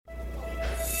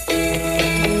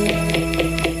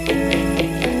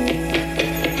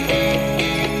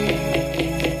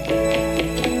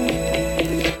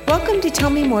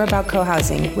more about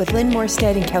co-housing with Lynn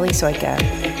Morstead and Kelly Soika.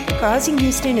 Co-housing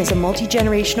Houston is a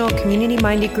multi-generational,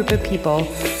 community-minded group of people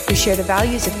who share the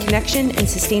values of connection and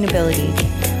sustainability.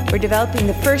 We're developing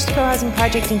the first co-housing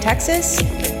project in Texas,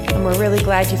 and we're really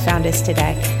glad you found us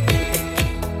today.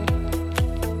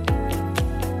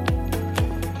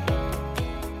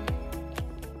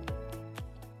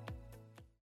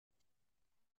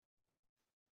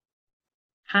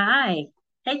 Hi.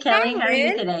 Hey, Kelly. Hi, How are you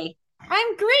Lynn. today?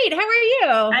 I'm great. How are you?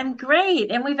 I'm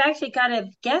great. And we've actually got a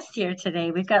guest here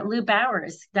today. We've got Lou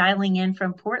Bowers dialing in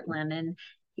from Portland, and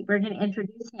we're going to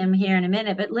introduce him here in a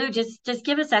minute. But Lou, just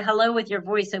give us a hello with your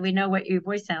voice so we know what your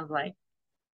voice sounds like.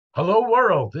 Hello,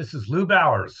 world. This is Lou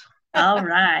Bowers. All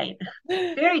right.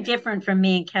 Very different from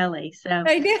me and Kelly. So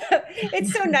I know.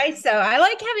 It's so nice, though. I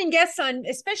like having guests on,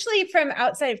 especially from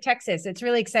outside of Texas. It's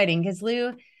really exciting because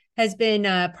Lou has been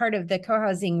part of the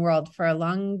co-housing world for a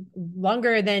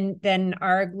longer than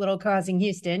our little co-housing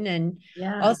Houston, and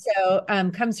yeah. also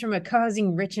comes from a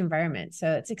co-housing rich environment.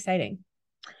 So it's exciting.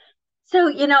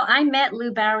 So, I met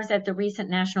Lou Bowers at the recent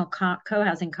National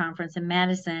Co-Housing Conference in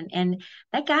Madison, and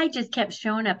that guy just kept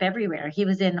showing up everywhere. He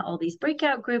was in all these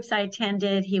breakout groups I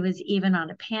attended. He was even on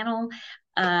a panel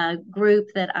group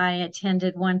that I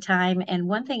attended one time. And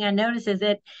one thing I noticed is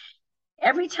that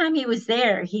every time he was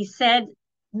there, he said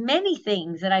many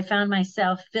things that I found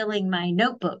myself filling my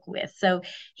notebook with. So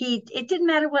it didn't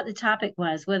matter what the topic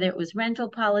was, whether it was rental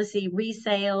policy,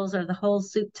 resales, or the whole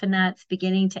soup to nuts,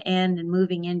 beginning to end and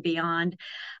moving in beyond.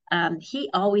 He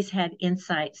always had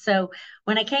insight. So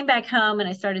when I came back home and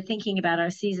I started thinking about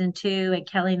our season 2, and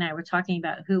Kelly and I were talking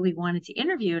about who we wanted to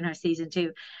interview in our season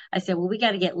 2, I said, well, we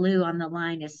got to get Lou on the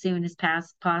line as soon as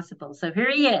possible. So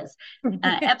here he is,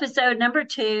 episode number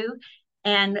 2.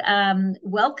 And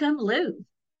welcome, Lou.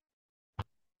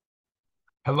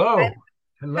 Hello.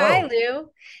 Hi, Lou.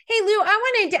 Hey, Lou,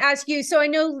 I wanted to ask you, so I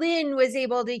know Lynn was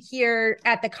able to hear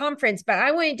at the conference, but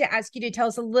I wanted to ask you to tell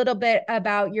us a little bit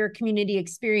about your community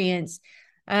experience,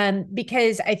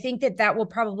 because I think that will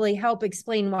probably help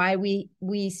explain why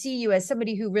we see you as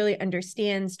somebody who really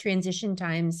understands transition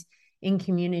times in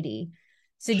community.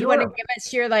 So do you want to give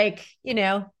us your,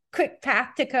 quick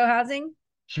path to co-housing?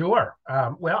 Sure.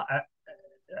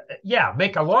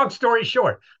 Make a long story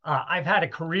short. I've had a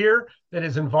career that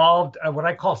has involved what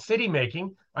I call city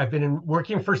making. I've been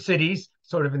working for cities,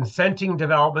 sort of incenting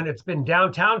development. It's been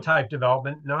downtown type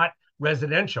development, not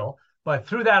residential. But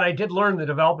through that, I did learn the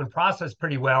development process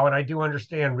pretty well, and I do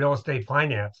understand real estate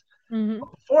finance. Mm-hmm.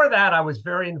 Before that, I was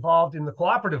very involved in the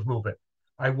cooperative movement.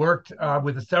 I worked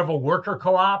with several worker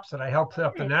co-ops, and I helped set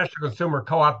up the National Consumer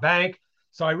Co-op Bank.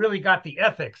 So I really got the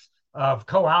ethics of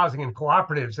co-housing and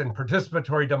cooperatives and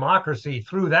participatory democracy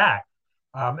through that.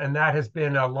 And that has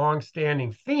been a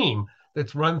long-standing theme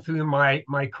that's run through my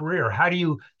career. How do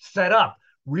you set up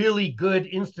really good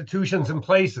institutions and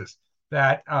places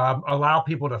that allow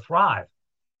people to thrive?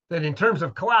 Then in terms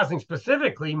of co-housing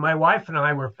specifically, my wife and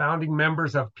I were founding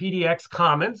members of PDX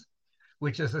Commons,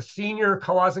 which is a senior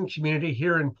co-housing community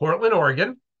here in Portland,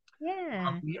 Oregon.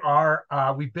 Yeah.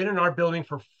 We've been in our building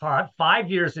for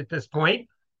 5 years at this point.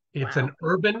 It's an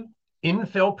urban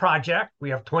infill project.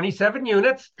 We have 27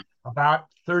 units, about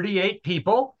 38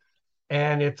 people,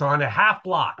 and it's on a half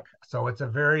block. So it's a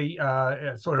very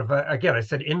again, I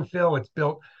said infill. It's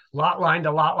built lot line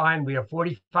to lot line. We have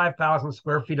 45,000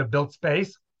 square feet of built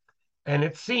space, and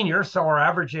it's senior. So our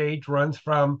average age runs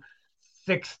from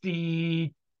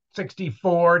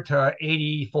 64 to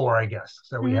 84, I guess.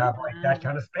 So we have like that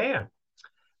kind of span.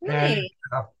 Nice. And it's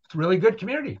a really good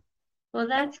community. Well,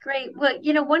 that's great. Well,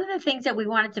 one of the things that we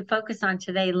wanted to focus on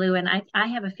today, Lou, and I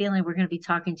have a feeling we're going to be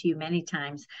talking to you many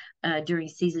times during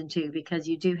season 2, because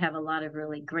you do have a lot of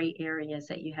really great areas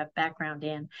that you have background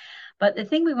in. But the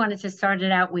thing we wanted to start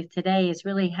it out with today is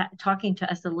really talking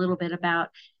to us a little bit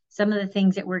about some of the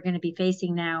things that we're going to be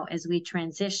facing now as we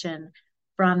transition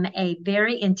from a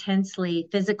very intensely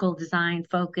physical design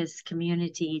focused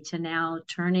community to now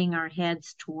turning our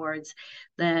heads towards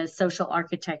the social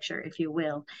architecture, if you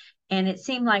will. And it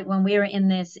seemed like when we were in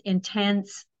this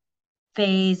intense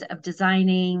phase of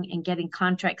designing and getting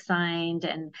contracts signed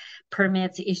and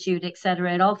permits issued, et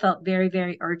cetera, it all felt very,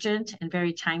 very urgent and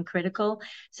very time critical.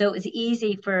 So it was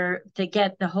easy to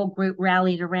get the whole group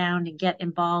rallied around and get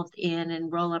involved in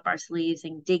and roll up our sleeves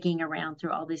and digging around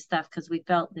through all this stuff, because we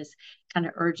felt this kind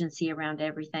of urgency around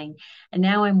everything. And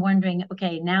now I'm wondering,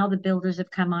 okay, now the builders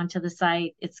have come onto the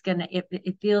site. It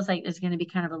feels like there's going to be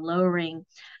kind of a lowering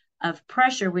of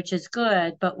pressure, which is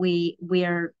good, but we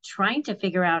are trying to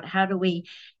figure out how do we,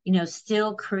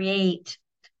 still create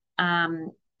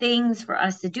things for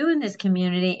us to do in this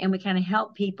community, and we kind of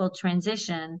help people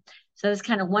transition So that's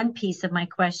kind of one piece of my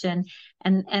question.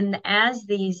 And as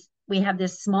we have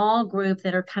this small group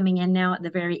that are coming in now at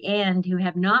the very end who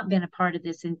have not been a part of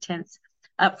this intense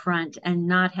upfront and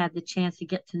not had the chance to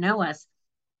get to know us.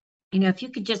 If you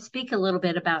could just speak a little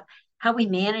bit about how we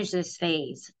manage this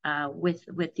phase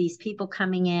with these people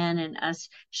coming in and us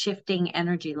shifting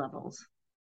energy levels.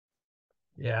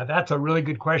 Yeah, that's a really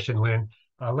good question, Lynn.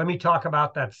 Let me talk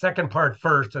about that second part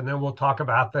first, and then we'll talk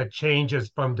about the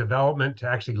changes from development to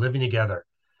actually living together.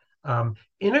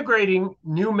 Integrating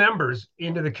new members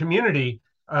into the community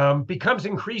becomes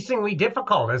increasingly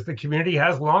difficult as the community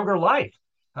has longer life.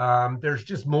 There's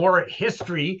just more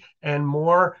history and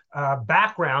more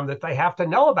background that they have to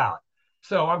know about.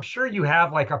 So I'm sure you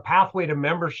have like a pathway to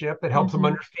membership that helps them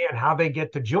understand how they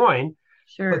get to join.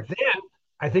 Sure. But then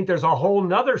I think there's a whole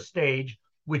nother stage,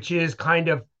 which is kind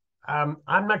of,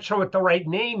 I'm not sure what the right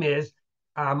name is,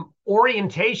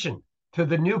 orientation to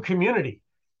the new community.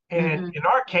 And in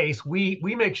our case, we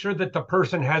make sure that the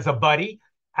person has a buddy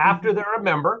after they're a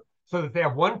member so that they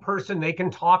have one person they can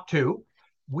talk to.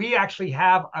 We actually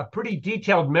have a pretty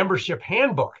detailed membership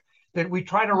handbook that we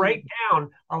try to write down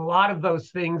a lot of those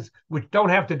things which don't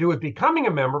have to do with becoming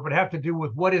a member, but have to do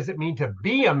with what does it mean to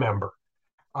be a member.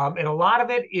 And a lot of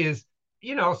it is,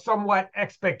 somewhat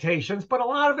expectations, but a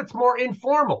lot of it's more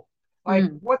informal.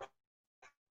 Like what's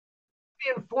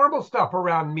the informal stuff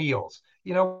around meals?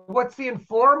 What's the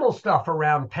informal stuff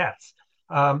around pets?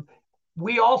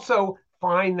 We also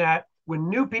find that when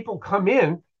new people come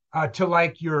in to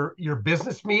like your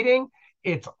business meeting,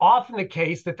 it's often the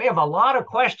case that they have a lot of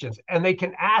questions and they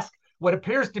can ask what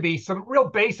appears to be some real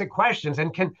basic questions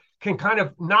and can kind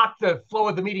of knock the flow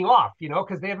of the meeting off,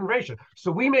 because they have information.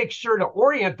 So we make sure to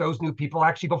orient those new people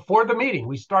actually before the meeting.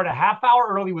 We start a half hour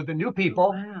early with the new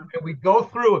people and we go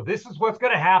through, this is what's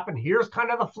going to happen. Here's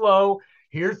kind of the flow.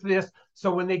 Here's this.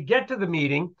 So when they get to the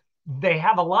meeting, they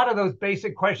have a lot of those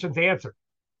basic questions answered.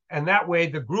 And that way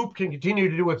the group can continue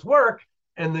to do its work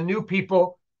and the new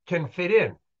people can fit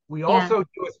in. We also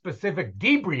do a specific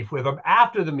debrief with them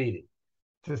after the meeting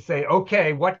to say,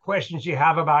 okay, what questions you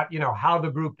have about, how the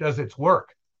group does its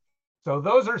work. So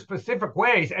those are specific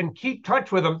ways, and keep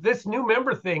touch with them. This new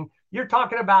member thing, you're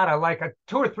talking about a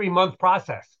 2 or 3 month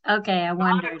process. Okay, I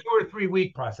wondered. Not a 2 or 3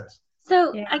 week process.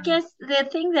 So I guess the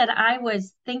thing that I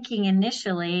was thinking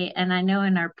initially, and I know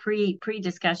in our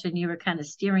pre-discussion, you were kind of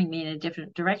steering me in a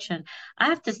different direction. I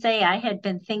have to say I had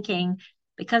been thinking,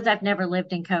 because I've never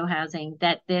lived in co-housing,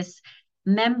 that this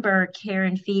member care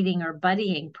and feeding or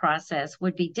buddying process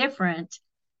would be different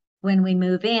when we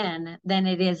move in than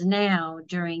it is now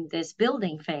during this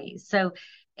building phase. So,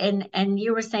 and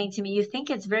you were saying to me, you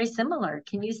think it's very similar.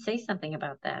 Can you say something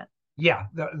about that? Yeah,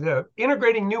 the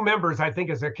integrating new members, I think,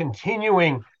 is a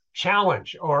continuing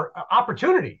challenge or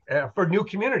opportunity for new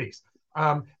communities.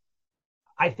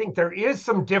 I think there is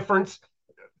some difference.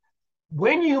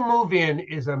 When you move in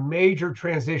is a major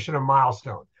transition, a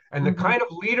milestone. And the kind of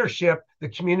leadership the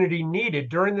community needed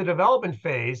during the development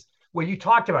phase, what you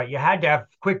talked about, you had to have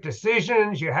quick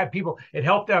decisions, you had people, it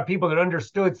helped to have people that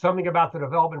understood something about the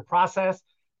development process.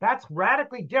 That's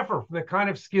radically different from the kind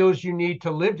of skills you need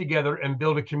to live together and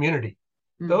build a community.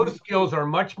 Those skills are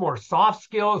much more soft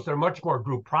skills. They're much more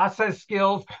group process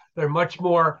skills. They're much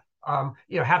more,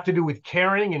 have to do with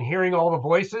caring and hearing all the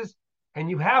voices. And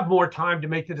you have more time to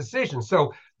make the decision.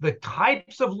 So the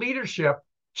types of leadership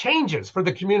changes for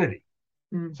the community.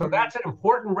 So that's an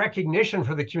important recognition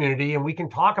for the community. And we can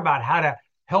talk about how to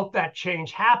help that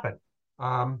change happen.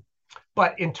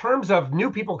 But in terms of new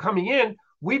people coming in,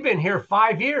 we've been here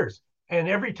 5 years. And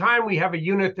every time we have a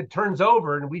unit that turns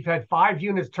over, and we've had 5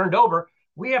 units turned over,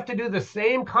 we have to do the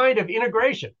same kind of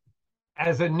integration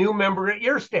as a new member at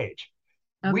your stage.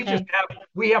 Okay.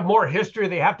 We have more history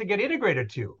they have to get integrated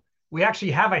to. We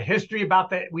actually have a history about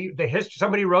the history.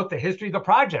 Somebody wrote the history of the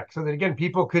project so that, again,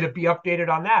 people could be updated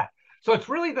on that. So it's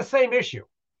really the same issue.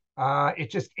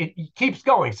 It keeps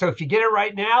going. So if you get it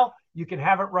right now, you can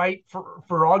have it right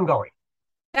for ongoing.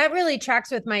 That really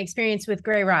tracks with my experience with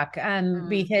Grey Rock,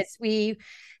 because we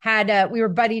were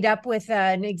buddied up with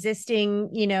an existing,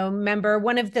 member,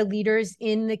 one of the leaders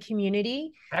in the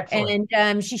community. Excellent.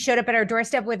 And she showed up at our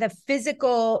doorstep with a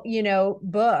physical,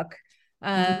 book.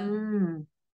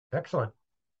 Excellent.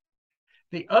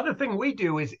 The other thing we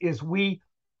do is we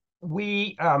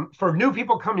for new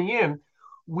people coming in,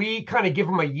 we kind of give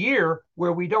them a year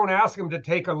where we don't ask them to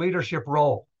take a leadership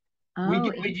role. We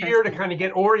give them a year to kind of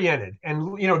get oriented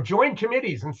and, join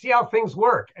committees and see how things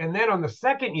work. And then on the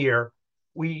second year,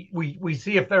 we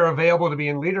see if they're available to be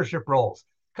in leadership roles.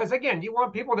 Because again, you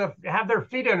want people to have their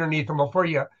feet underneath them before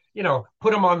you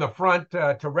put them on the front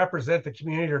to represent the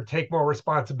community or take more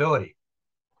responsibility.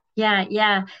 Yeah,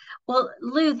 yeah. Well,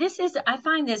 Lou, I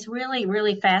find this really,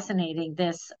 really fascinating,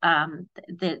 this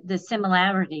the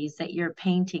similarities that you're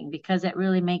painting, because it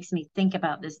really makes me think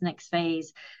about this next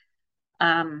phase.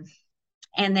 Um,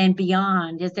 and then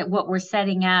beyond, is that what we're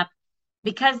setting up,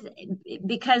 because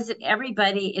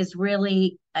everybody is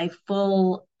really a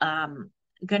full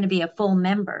going to be a full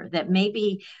member, that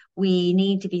maybe we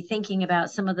need to be thinking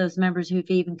about some of those members who've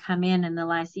even come in the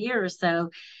last year or so,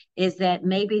 is that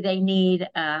maybe they need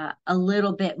a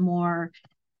little bit more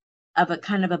of a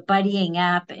kind of a buddying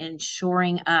up and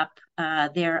shoring up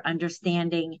their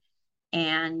understanding.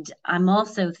 And I'm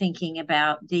also thinking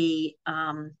about this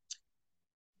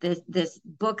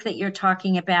book that you're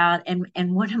talking about,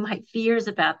 and one of my fears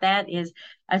about that is,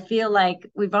 I feel like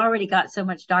we've already got so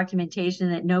much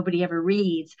documentation that nobody ever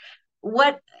reads.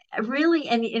 What really,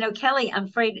 and Kelly, I'm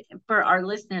afraid for our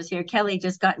listeners here, Kelly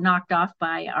just got knocked off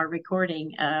by our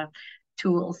recording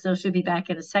tool, so she'll be back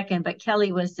in a second. But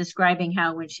Kelly was describing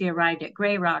how when she arrived at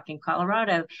Grey Rock in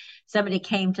Colorado, somebody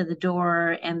came to the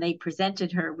door and they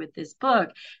presented her with this book,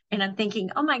 and I'm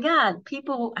thinking, oh my God,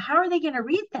 people, how are they going to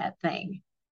read that thing?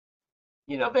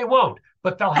 They won't,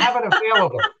 but they'll have it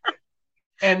available.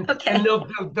 And Okay. and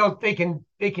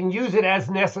they can use it as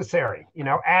necessary,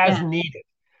 as Yeah. needed.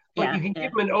 But Yeah. you can Yeah.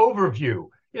 give them an overview.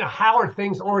 How are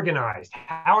things organized?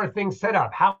 How are things set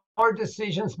up? How are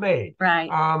decisions made? Right.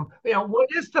 What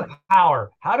is the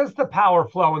power? How does the power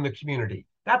flow in the community?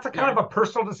 That's a kind Yeah. of a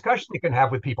personal discussion you can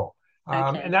have with people,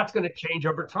 and Okay. that's going to change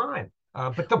over time.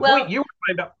 But the point Well, you were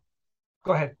trying to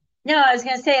go ahead. no, I was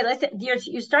going to say,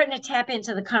 you're starting to tap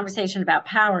into the conversation about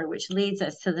power, which leads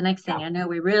us to the next thing Yeah. I know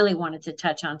we really wanted to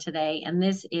touch on today, and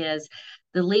this is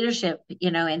the leadership,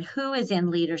 and who is in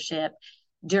leadership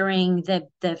during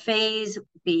the phase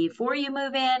before you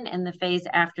move in and the phase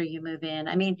after you move in.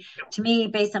 I mean, to me,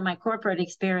 based on my corporate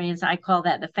experience, I call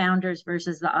that the founders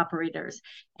versus the operators.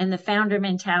 And the founder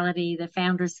mentality, the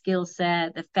founder skill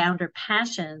set, the founder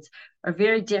passions are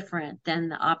very different than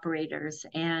the operators.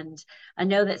 And I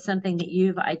know that's something that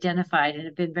you've identified and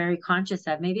have been very conscious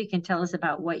of. Maybe you can tell us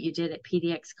about what you did at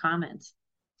PDX Commons.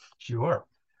 Sure.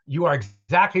 You are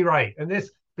exactly right. And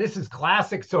this is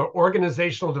classic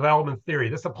organizational development theory.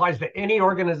 This applies to any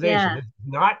organization. Yeah. It's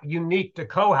not unique to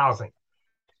co-housing.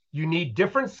 You need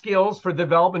different skills for the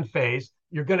development phase.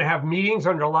 You're going to have meetings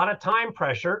under a lot of time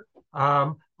pressure.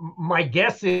 My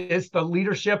guess is the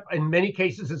leadership in many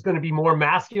cases is going to be more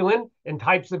masculine in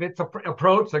types of its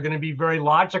approach. They're going to be very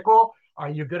logical.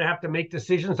 You're going to have to make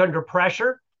decisions under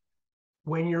pressure.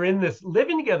 When you're in this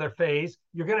living together phase,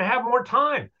 you're going to have more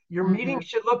time. Your meetings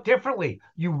should look differently.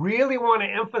 You really want to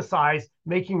emphasize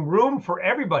making room for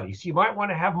everybody. So you might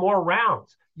want to have more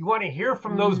rounds. You want to hear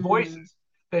from those voices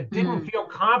that didn't feel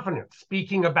confident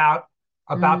speaking about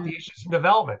the issues in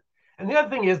development. And the other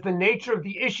thing is the nature of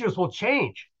the issues will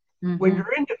change. When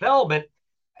you're in development,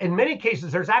 in many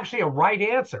cases, there's actually a right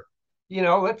answer.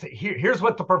 Here's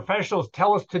what the professionals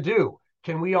tell us to do.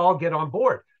 Can we all get on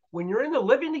board? When you're in the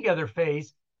living together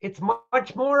phase, it's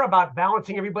much more about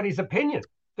balancing everybody's opinion.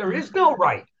 There is no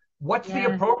right. What's the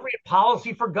appropriate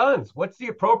policy for guns? What's the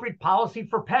appropriate policy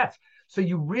for pets? So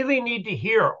you really need to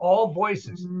hear all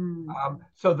voices.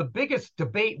 So the biggest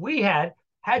debate we had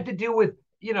to do with,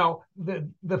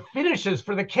 the finishes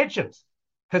for the kitchens,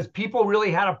 because people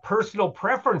really had a personal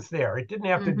preference there. It didn't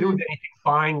have to do with anything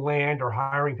buying land or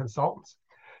hiring consultants.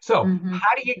 So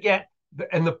how do you get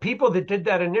and the people that did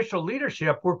that initial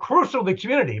leadership were crucial to the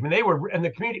community. I mean, they were in the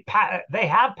community. They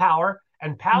have power,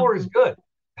 and power is good.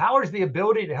 Power is the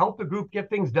ability to help the group get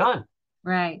things done.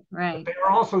 Right. But they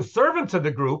are also servants of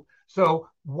the group. So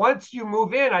once you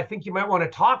move in, I think you might want to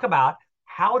talk about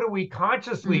how do we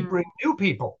consciously bring new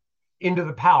people into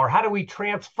the power? How do we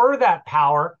transfer that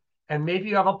power? And maybe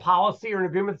you have a policy or an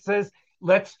agreement that says,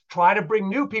 let's try to bring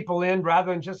new people in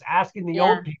rather than just asking the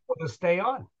old people to stay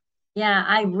on. Yeah,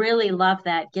 I really love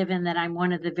that, given that I'm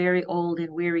one of the very old and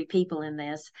weary people in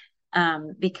this,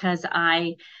 because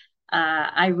I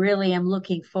really am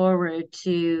looking forward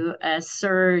to a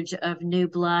surge of new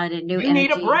blood and new You energy.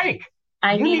 need a break.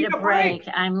 I need a break.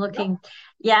 I'm looking,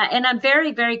 and I'm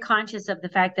very, very conscious of the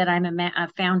fact that I'm a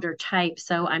founder type,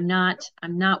 so I'm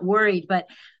not worried. But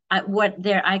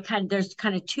there's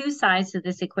kind of two sides to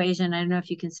this equation. I don't know if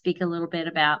you can speak a little bit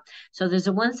about. So there's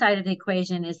a one side of the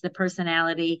equation is the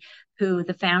personality,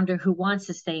 the founder who wants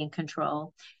to stay in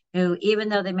control. who, even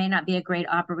though they may not be a great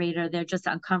operator, they're just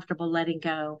uncomfortable letting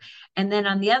go. And then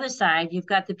on the other side, you've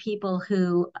got the people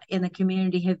who in the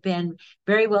community have been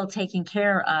very well taken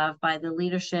care of by the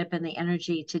leadership and the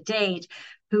energy to date,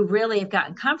 who really have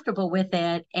gotten comfortable with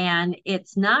it. And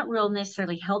it's not real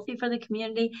necessarily healthy for the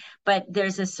community, but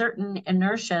there's a certain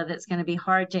inertia that's going to be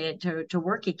hard to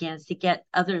work against to get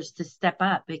others to step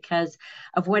up because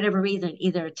of whatever reason,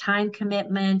 either a time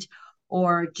commitment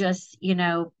or just,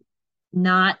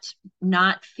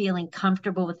 not feeling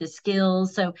comfortable with the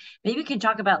skills. So maybe we can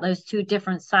talk about those two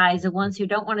different sides, the ones who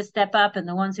don't want to step up and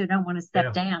the ones who don't want to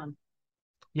step down.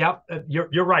 Yep,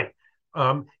 you're right.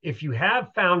 If you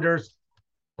have founders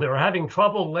that are having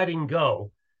trouble letting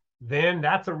go, then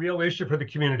that's a real issue for the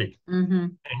community. Mm-hmm.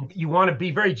 And you want to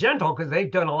be very gentle because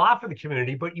they've done a lot for the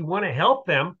community, but you want to help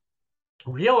them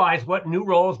realize what new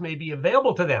roles may be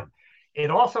available to them.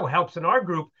 It also helps in our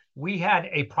group. We had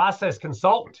a process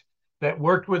consultant that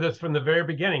worked with us from the very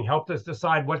beginning, helped us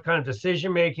decide what kind of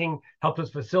decision-making, helped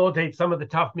us facilitate some of the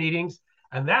tough meetings.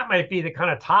 And that might be the kind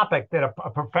of topic that a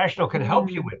professional can help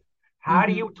you with. How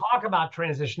do you talk about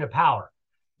transition of power?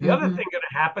 The other thing going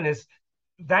to happen is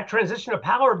that transition of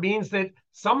power means that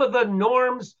some of the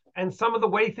norms and some of the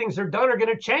way things are done are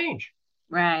going to change.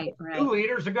 Right. New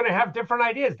leaders are going to have different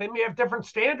ideas. They may have different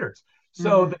standards.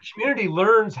 So the community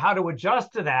learns how to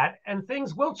adjust to that, and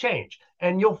things will change.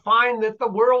 And you'll find that the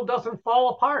world doesn't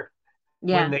fall apart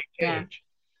when they change.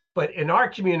 But in our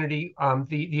community,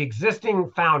 the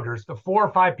existing founders, the 4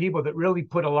 or 5 people that really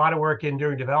put a lot of work in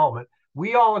during development,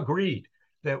 we all agreed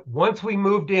that once we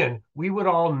moved in, we would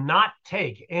all not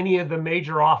take any of the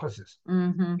major offices.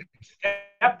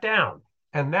 Step down.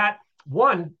 And that,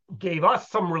 one, gave us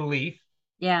some relief.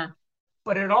 Yeah.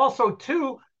 But it also,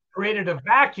 two, created a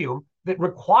vacuum that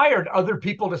required other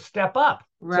people to step up.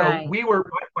 Right. So we were,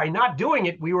 by not doing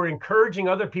it, we were encouraging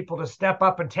other people to step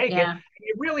up and take it. And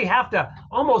you really have to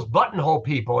almost buttonhole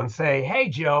people and say, hey,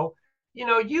 Joe,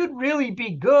 you'd really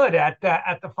be good at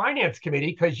the finance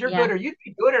committee because you're good, or you'd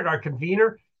be good at our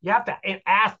convener. You have to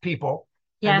ask people.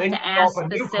 You have to ask a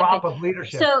new crop of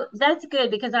leadership. So that's good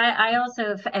because I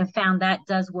also have found that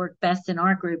does work best in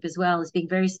our group as well, as being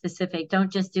very specific.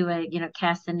 Don't just do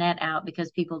cast the net out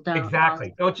because people don't.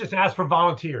 Exactly. Don't just ask for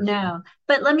volunteers. No.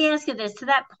 But let me ask you this, to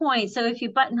that point. So if you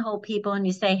buttonhole people and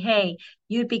you say, hey,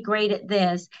 you'd be great at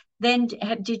this, then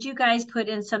did you guys put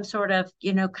in some sort of,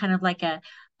 kind of like a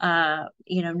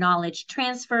knowledge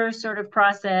transfer sort of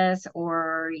process,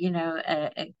 or,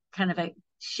 a kind of a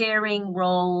sharing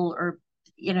role or,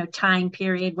 time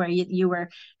period where you were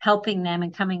helping them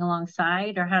and coming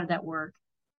alongside, or how did that work?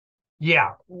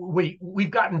 Yeah, we've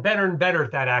gotten better and better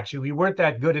at that. Actually, we weren't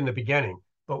that good in the beginning,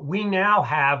 but we now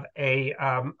have a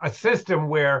system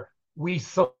where we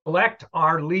select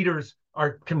our leaders,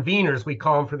 our conveners, we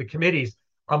call them, for the committees,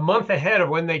 a month ahead of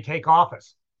when they take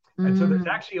office. And so there's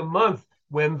actually a month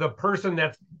when the person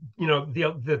that's,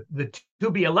 the to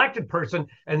be elected person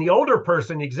and the older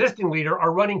person, the existing leader,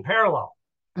 are running parallel.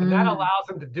 And that allows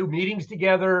them to do meetings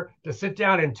together, to sit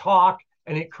down and talk,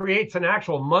 and it creates an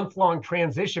actual month-long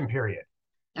transition period.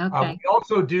 Okay. We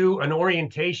also do an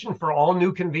orientation for all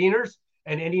new conveners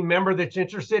and any member that's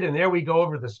interested. And there we go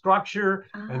over the structure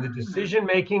and the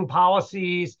decision-making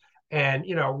policies, and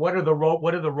what are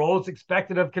the roles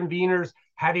expected of conveners?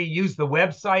 How do you use the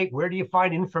website? Where do you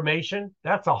find information?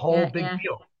 That's a whole big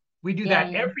deal. We do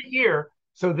that every year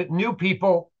so that new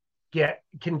people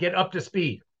can get up to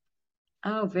speed.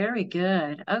 Oh, very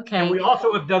good. Okay. And we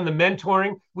also have done the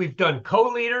mentoring. We've done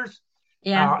co-leaders.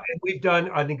 And we've done,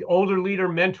 I think, older leader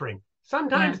mentoring.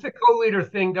 Sometimes the co-leader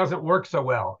thing doesn't work so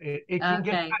well. It can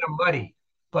get kind of muddy,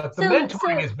 but the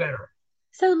mentoring is better.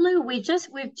 So Lou, we've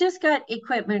just got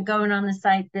equipment going on the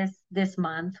site this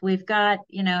month. We've got,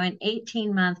 an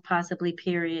 18-month possibly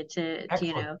period to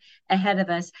ahead of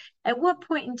us. At what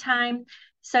point in time?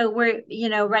 So we're,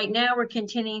 right now we're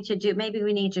continuing to do, maybe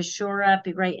we need to shore up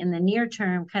right in the near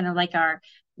term, kind of like our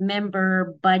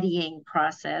member buddying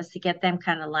process to get them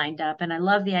kind of lined up. And I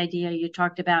love the idea you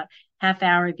talked about half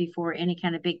hour before any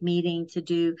kind of big meeting to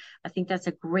do. I think that's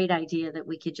a great idea that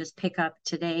we could just pick up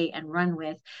today and run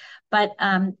with. But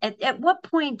at what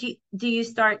point do you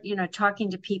start,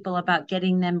 talking to people about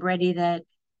getting them ready, that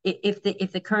if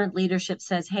the current leadership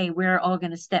says, hey, we're all going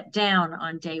to step down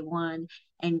on day one,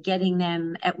 and getting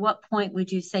them, at what point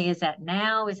would you say, is that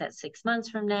now? Is that 6 months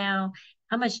from now?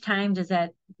 How much time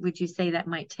would you say that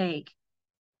might take?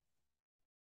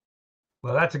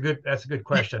 Well, that's a good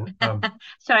question.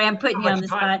 Sorry, I'm putting you on the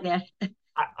spot there.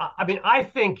 I mean, I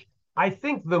think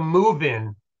the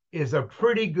move-in is a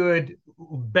pretty good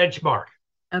benchmark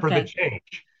for the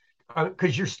change.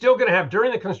 because you're still going to have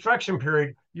during the construction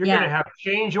period, you're going to Yeah. have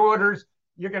change orders.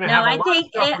 You're going to No, have a lot of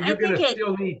stuff where I you're going think to it,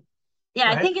 still need. yeah, Go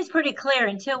I ahead. think it's pretty clear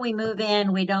until we move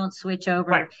in, we don't switch Right,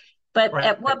 over. But right.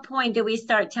 at what point do we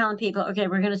start telling people, okay,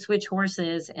 we're going to switch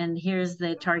horses and here's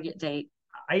the target date?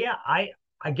 Yeah,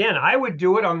 again, I would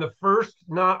do it on the first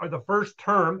not or the first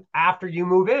term after you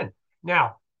move in.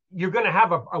 Now, you're going to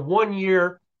have a 1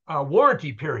 year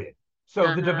warranty period. So the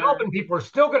Uh-huh. development people are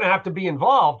still going to have to be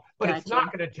involved, but it's not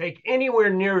Gotcha. going to take anywhere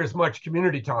near as much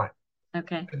community time.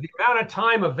 Okay. The amount of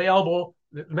time available,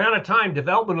 the amount of time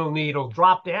development will need will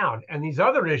drop down. And these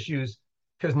other issues,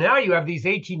 because now you have these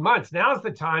 18 months, now's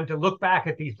the time to look back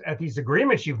at these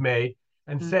agreements you've made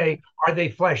and Hmm. say, are they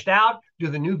fleshed out? Do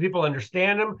the new people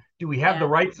understand them? Do we have the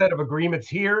Yeah. right set of agreements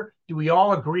here? Do we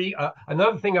all agree?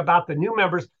 Another thing about the new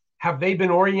members, have they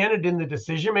been oriented in the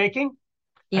decision making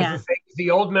as the Yeah. same as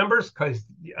the old members? Because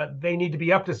they need to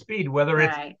be up to speed, whether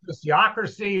it's Right.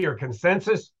 sociocracy or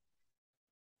consensus.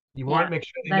 You want Yeah. to make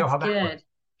sure they know That's how that works.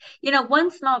 good. One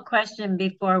small question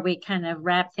before we kind of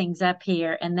wrap things up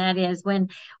here, and that is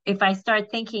if I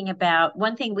start thinking about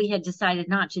one thing we had decided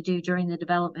not to do during the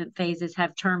development phase is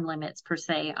have term limits per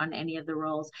se on any of the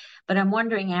roles. But I'm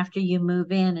wondering after you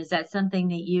move in, is that something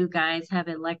that you guys have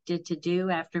elected to do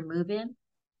after move in?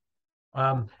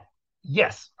 Um,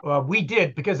 yes, we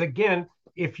did because again,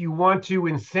 if you want to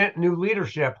incent new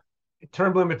leadership,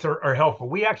 term limits are helpful.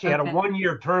 We actually had a Okay. 1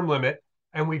 year term limit,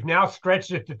 and we've now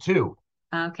stretched it to two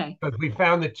Okay. because we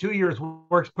found that 2 years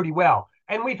works pretty well.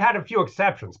 And we've had a few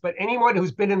exceptions, but anyone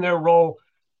who's been in their role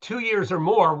 2 years or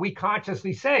more, we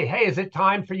consciously say, "Hey, is it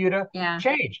time for you to Yeah.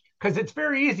 change?" Because it's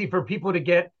very easy for people to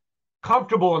get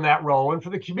comfortable in that role, and for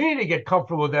the community to get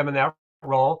comfortable with them in that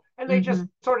role, and they Mm-hmm. just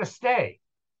sort of stay.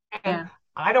 And Yeah.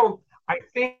 I don't, I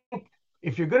think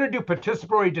if you're going to do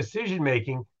participatory decision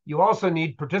making, you also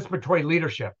need participatory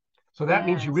leadership. So that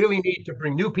means you really Yes. need to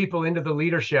bring new people into the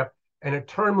leadership, and a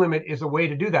term limit is a way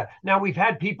to do that. Now, we've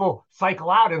had people cycle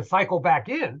out and cycle back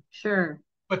in, Sure.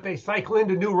 but they cycle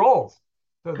into new roles.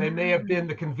 So they may have Ah, been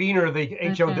the convener of the okay.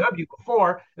 HOW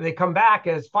before, and they come back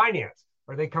as finance,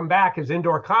 or they come back as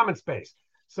indoor common space.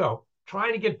 So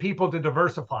trying to get people to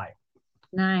diversify.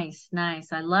 Nice,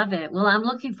 nice. I love it. Well, I'm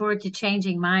looking forward to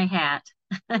changing my hat.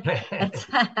 That's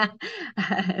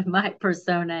my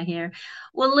persona here.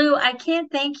 Well, Lou, I can't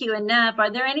thank you enough.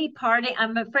 Are there any parting?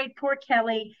 I'm afraid poor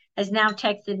Kelly has now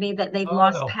texted me that they've Oh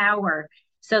lost no. power.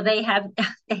 So they have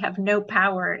they have no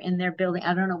power in their building.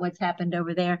 I don't know what's happened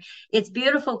over there. It's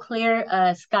beautiful,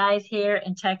 clear skies here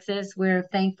in Texas. We're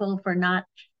thankful for not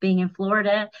being in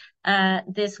Florida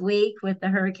this week with the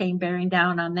hurricane bearing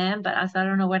down on them. But I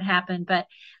don't know what happened. But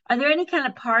are there any kind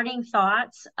of parting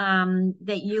thoughts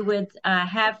that you would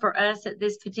have for us at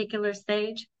this particular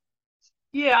stage?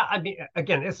 Yeah, I mean,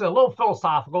 again, it's a little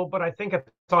philosophical, but I think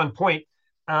it's on point.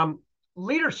 Um,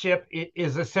 Leadership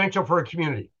is essential for a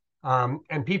community.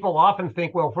 And people often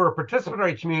think, well, for a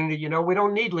participatory community, we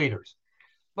don't need leaders,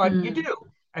 but you Hmm. do.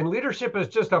 And leadership is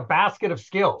just a basket of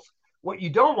skills. What you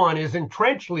don't want is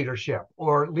entrenched leadership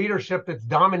or leadership that's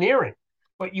domineering,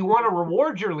 but you want to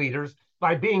reward your leaders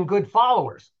by being good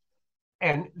followers.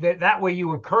 And that way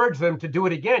you encourage them to do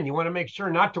it again. You want to make sure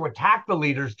not to attack the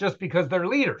leaders just because they're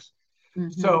leaders. Hmm.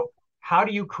 So, how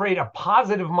do you create a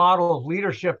positive model of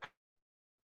leadership?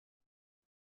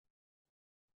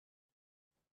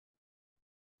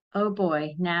 Oh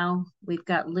boy, now we've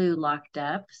got Lou locked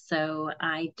up. So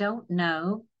I don't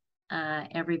know,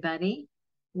 everybody,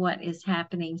 what is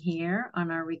happening here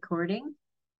on our recording.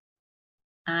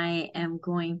 I am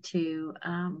going to,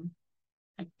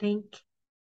 I think,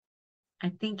 I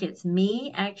think it's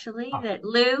me actually Oh, that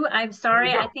Lou, I'm there you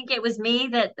sorry. I go. think it was me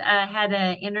that had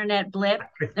an internet blip.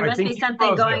 There I must be think you something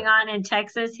froze going there. on in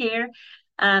Texas here.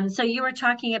 So you were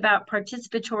talking about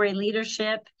participatory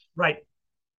leadership. Right.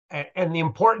 And the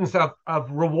importance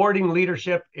of rewarding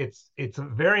leadership. It's a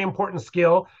very important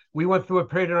skill. We went through a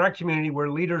period in our community where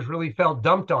leaders really felt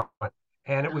dumped on,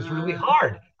 and it was really Uh,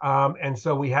 hard. And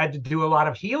so we had to do a lot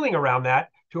of healing around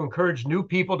that to encourage new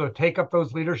people to take up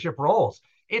those leadership roles.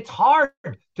 It's hard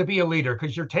to be a leader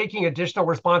because you're taking additional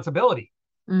responsibility,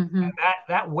 hmm. and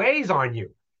that weighs on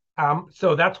you.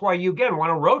 So that's why you again want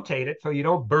to rotate it so you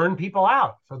don't burn people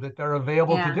out, so that they're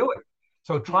available to Yeah, do it.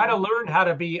 So try yeah. to learn how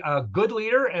to be a good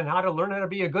leader and how to learn how to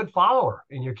be a good follower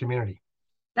in your community.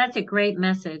 That's a great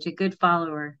message, a good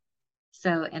follower.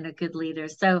 So, and a good leader.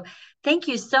 So, thank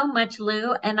you so much,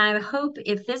 Lou. And I hope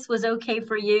if this was okay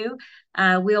for you,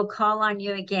 we'll call on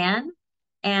you again.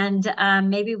 And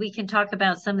maybe we can talk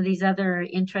about some of these other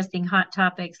interesting hot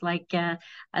topics. Like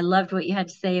I loved what you had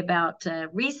to say about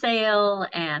resale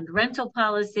and rental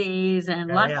policies,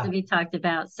 and lots to be talked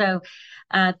about. So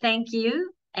thank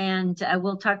you. And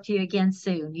we'll talk to you again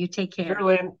soon. You take care. Sure,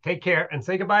 Lynn. Take care. And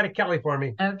say goodbye to Kelly for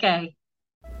me. Okay.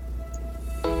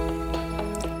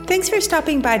 Thanks for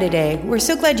stopping by today. We're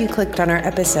so glad you clicked on our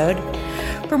episode.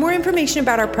 For more information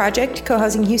about our project,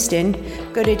 Co-Housing Houston,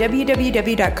 go to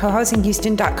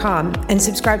www.cohousinghouston.com and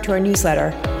subscribe to our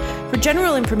newsletter. For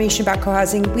general information about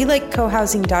co-housing, we like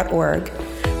cohousing.org.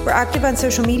 We're active on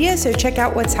social media, so check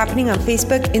out what's happening on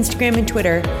Facebook, Instagram, and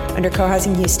Twitter under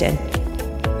Co-Housing Houston.